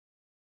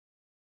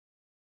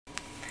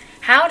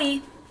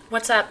Howdy,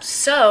 what's up?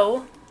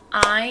 So,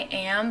 I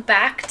am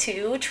back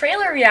to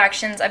trailer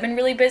reactions. I've been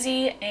really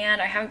busy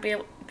and I haven't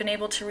been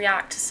able to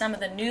react to some of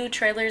the new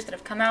trailers that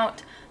have come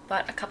out,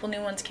 but a couple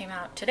new ones came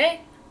out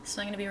today,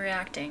 so I'm going to be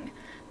reacting.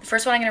 The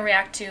first one I'm going to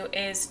react to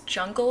is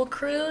Jungle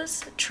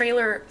Cruise,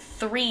 trailer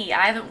 3.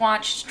 I haven't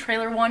watched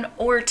trailer 1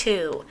 or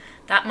 2.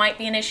 That might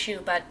be an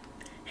issue, but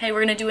hey,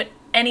 we're going to do it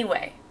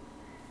anyway.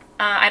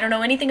 I don't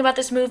know anything about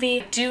this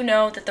movie. I do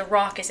know that The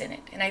Rock is in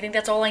it, and I think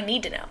that's all I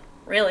need to know,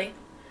 really.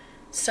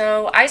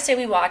 So I say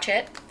we watch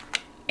it,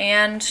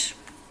 and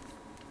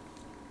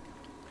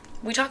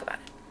we talk about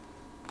it.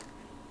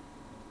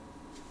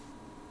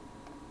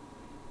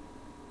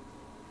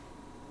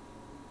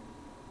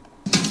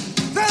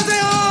 There they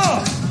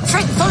are!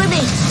 Frank, follow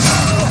me!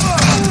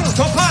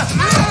 Top hat!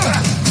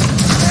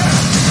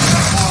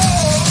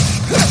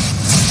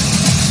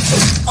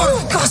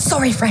 Oh, God,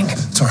 sorry, Frank.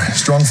 Sorry,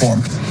 strong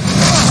form.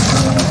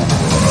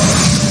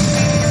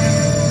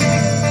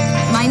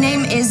 My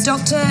name is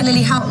Dr.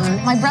 Lily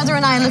Houghton. My brother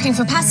and I are looking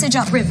for passage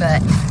upriver.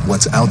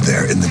 What's out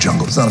there in the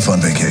jungle? It's not a fun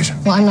vacation.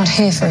 Well, I'm not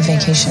here for a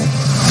vacation.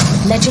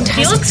 Legend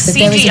has it looks that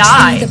there is a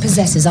CGI. tree that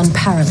possesses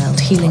unparalleled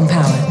healing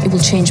power. It will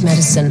change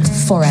medicine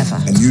forever.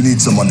 And you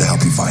need someone to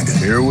help you find it.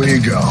 Here we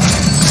go.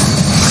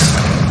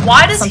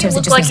 Why does Sometimes he it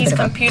look just like needs a he's bit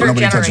of a- computer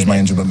Nobody touches my generated?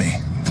 engine but me.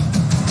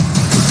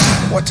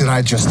 What did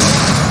I just...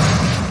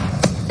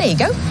 There you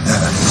go.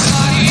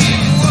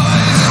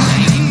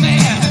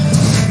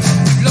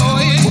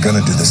 We're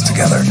gonna do this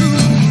together.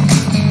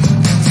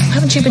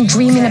 Haven't you been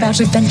dreaming about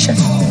adventure?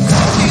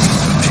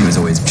 She was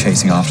always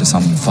chasing after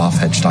some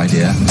far-fetched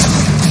idea.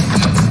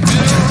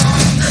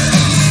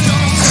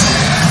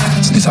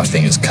 There's no such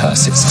thing as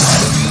curses.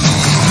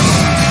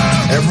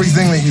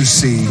 Everything that you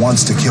see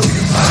wants to kill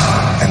you.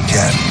 And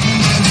can.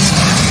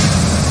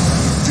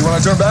 Do you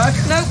want to turn back?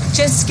 Nope,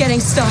 just getting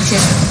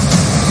started.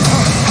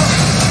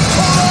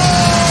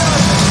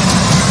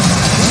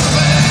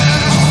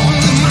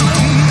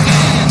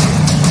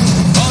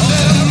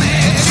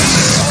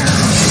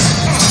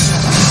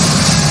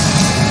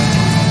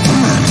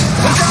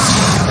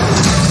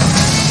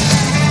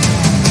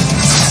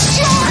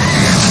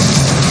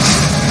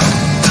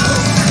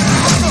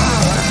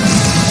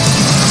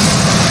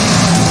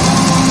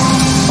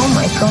 Oh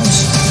my gosh.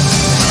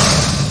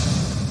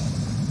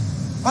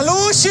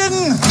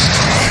 Aleutian!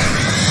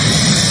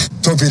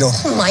 Torpedo.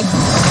 Oh my...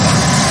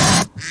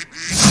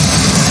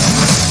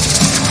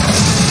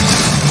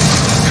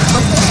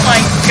 Oh my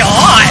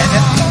god!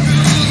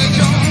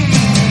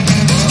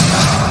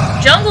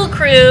 Jungle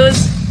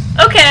Cruise.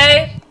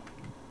 Okay.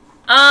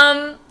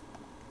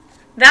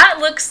 That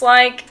looks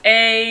like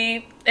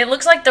it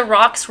looks like The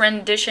Rock's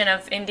rendition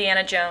of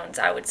Indiana Jones,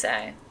 I would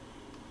say.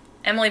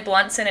 Emily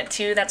Blunt's in it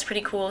too. That's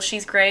pretty cool.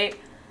 She's great.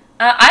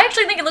 I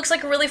actually think it looks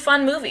like a really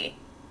fun movie.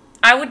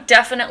 I would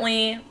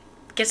definitely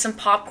get some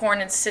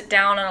popcorn and sit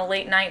down on a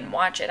late night and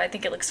watch it. I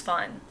think it looks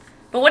fun.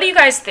 But what do you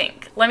guys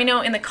think? Let me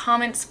know in the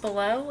comments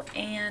below,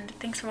 and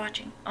thanks for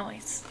watching,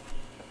 always.